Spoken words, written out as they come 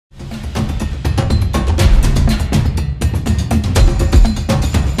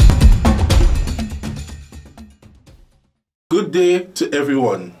Good day to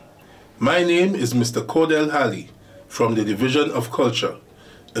everyone. My name is Mr. Cordell Halley from the Division of Culture,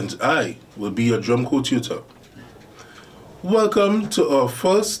 and I will be your drum corps tutor. Welcome to our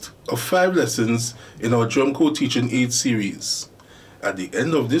first of 5 lessons in our drum corps teaching aid series. At the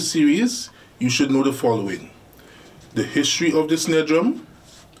end of this series, you should know the following: the history of the snare drum,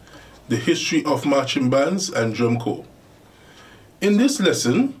 the history of marching bands and drum corps. In this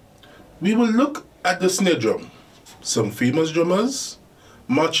lesson, we will look at the snare drum, some famous drummers,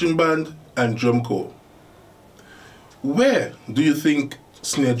 marching band and drum corps. Where do you think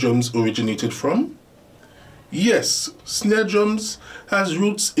snare drums originated from? Yes, snare drums has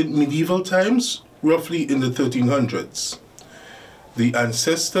roots in medieval times, roughly in the 1300s. The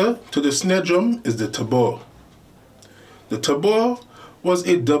ancestor to the snare drum is the tabor. The tabor was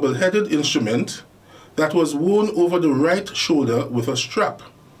a double-headed instrument that was worn over the right shoulder with a strap.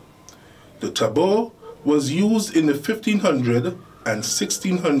 The tabor was used in the 1500s and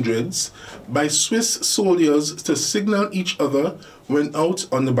 1600s by Swiss soldiers to signal each other when out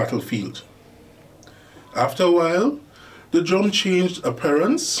on the battlefield. After a while, the drum changed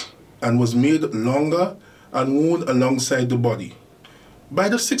appearance and was made longer and worn alongside the body. By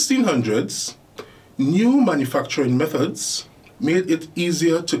the 1600s, new manufacturing methods made it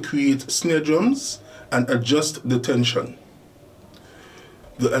easier to create snare drums and adjust the tension.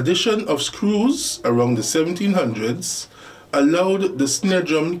 The addition of screws around the 1700s allowed the snare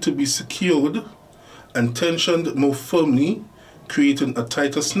drum to be secured and tensioned more firmly, creating a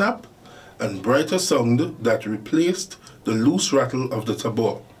tighter snap and brighter sound that replaced the loose rattle of the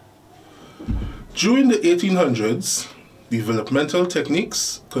tabor. During the 1800s, developmental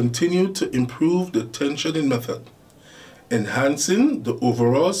techniques continued to improve the tensioning method, enhancing the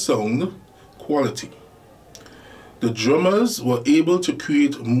overall sound quality. The drummers were able to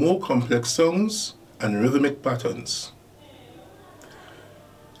create more complex sounds and rhythmic patterns.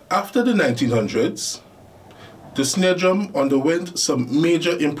 After the 1900s, the snare drum underwent some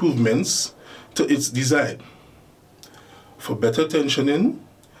major improvements to its design. For better tensioning,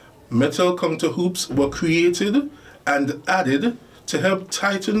 metal counter hoops were created and added to help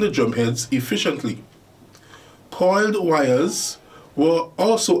tighten the drum heads efficiently. Coiled wires were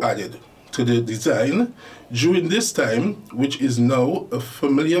also added to the design during this time, which is now a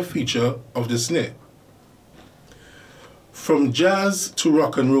familiar feature of the snare. From jazz to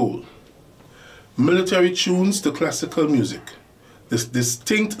rock and roll, military tunes to classical music, this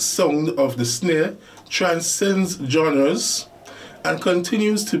distinct sound of the snare transcends genres and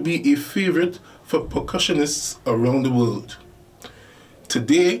continues to be a favorite for percussionists around the world.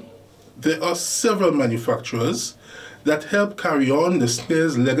 Today, there are several manufacturers that help carry on the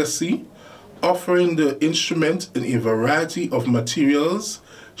snare's legacy, offering the instrument in a variety of materials,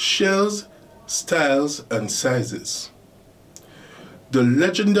 shells, styles, and sizes. The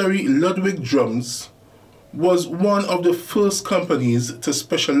legendary Ludwig Drums was one of the first companies to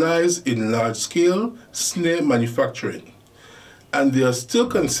specialize in large-scale snare manufacturing, and they are still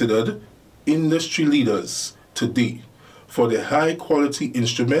considered industry leaders today for their high-quality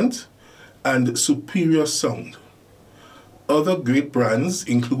instrument and superior sound. Other great brands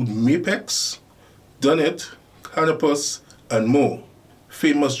include Mapex, Dunnett, Canopus, and more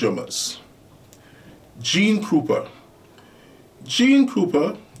famous drummers. Gene Krupa. Gene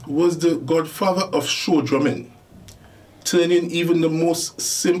Krupa was the godfather of show drumming, turning even the most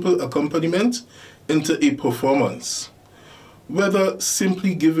simple accompaniment into a performance. Whether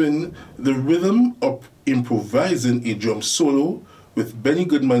simply giving the rhythm or improvising a drum solo with Benny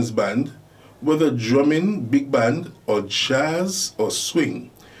Goodman's band, whether drumming big band or jazz or swing,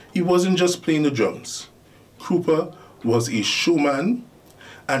 he wasn't just playing the drums. Krupa was a showman,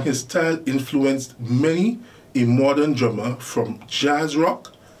 and his style influenced many a modern drummer from jazz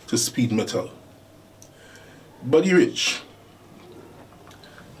rock to speed metal. Buddy Rich.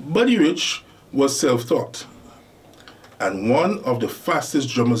 Buddy Rich was self-taught and one of the fastest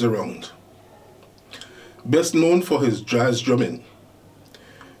drummers around. Best known for his jazz drumming,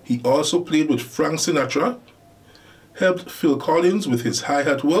 he also played with Frank Sinatra, helped Phil Collins with his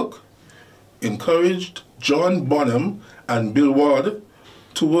hi-hat work, encouraged John Bonham and Bill Ward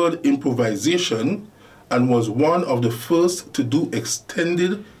toward improvisation, and was one of the first to do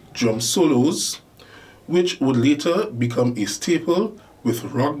extended drum solos, which would later become a staple with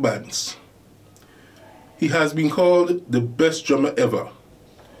rock bands. He has been called the best drummer ever.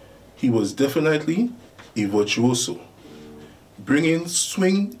 He was definitely a virtuoso, bringing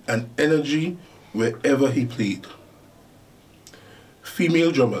swing and energy wherever he played.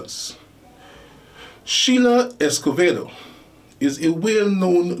 Female drummers. Sheila Escovedo is a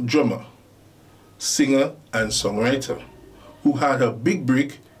well-known drummer, singer, and songwriter who had her big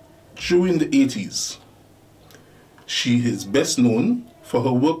break during the 80s. She is best known for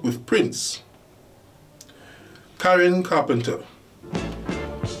her work with Prince. Karen Carpenter.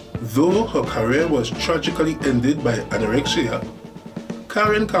 Though her career was tragically ended by anorexia,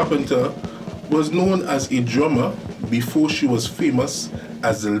 Karen Carpenter was known as a drummer before she was famous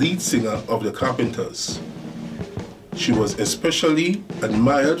as the lead singer of the Carpenters. She was especially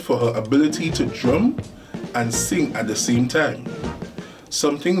admired for her ability to drum and sing at the same time,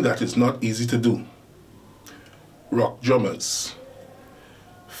 something that is not easy to do. Rock drummers.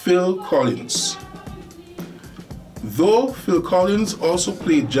 Phil Collins. Though Phil Collins also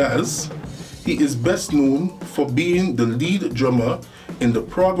played jazz, he is best known for being the lead drummer in the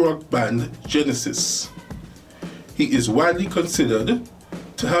prog rock band Genesis. He is widely considered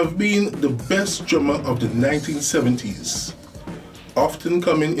to have been the best drummer of the 1970s, often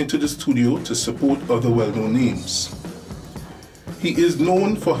coming into the studio to support other well-known names. He is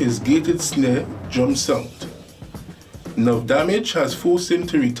known for his gated snare drum sound. Nerve damage has forced him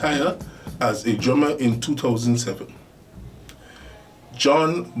to retire as a drummer in 2007.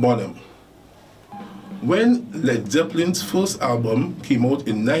 John Bonham. When Led Zeppelin's first album came out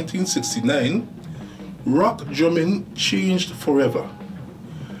in 1969, rock drumming changed forever.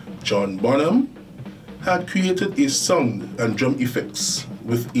 John Bonham had created a sound and drum effects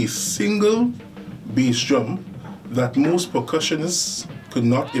with a single bass drum that most percussionists could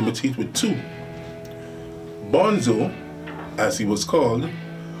not imitate with two. Bonzo, as he was called,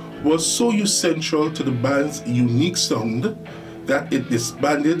 was so essential to the band's unique sound that it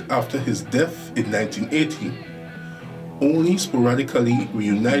disbanded after his death in 1980, only sporadically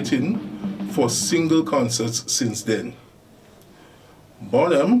reuniting for single concerts since then.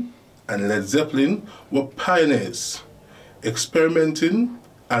 Bonham and Led Zeppelin were pioneers, experimenting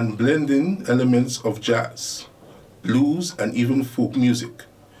and blending elements of jazz, blues, and even folk music,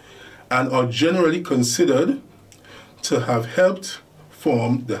 and are generally considered to have helped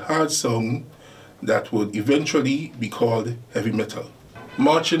form the hard sound that would eventually be called heavy metal.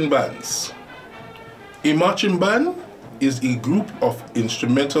 Marching bands. A marching band is a group of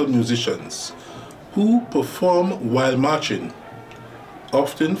instrumental musicians who perform while marching,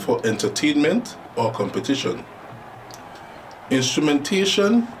 often for entertainment or competition.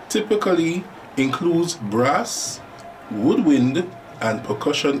 Instrumentation typically includes brass, woodwind, and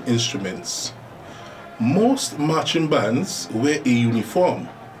percussion instruments. Most marching bands wear a uniform,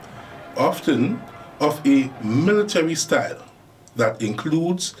 often of a military style that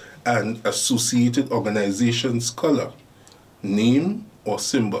includes an associated organization's color, name, or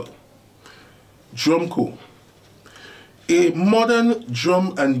symbol. Drum corps. A modern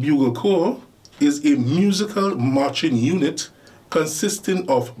drum and bugle corps is a musical marching unit consisting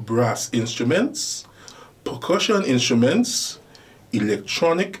of brass instruments, percussion instruments,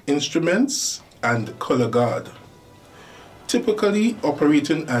 electronic instruments, and color guard. Typically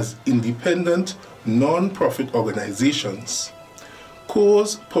operating as independent, non-profit organizations,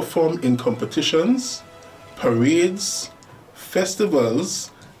 corps perform in competitions, parades,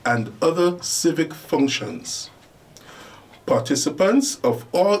 festivals, and other civic functions. Participants of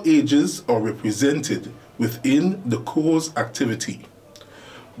all ages are represented within the corps' activity,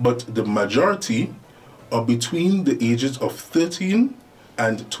 but the majority are between the ages of 13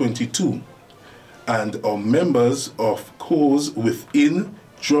 and 22 and are members of corps within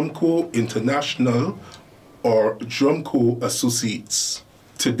Drum Corps International or Drum Corps Associates.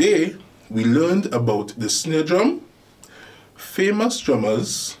 Today, we learned about the snare drum, famous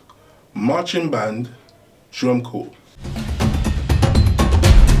drummers, marching band, drum corps.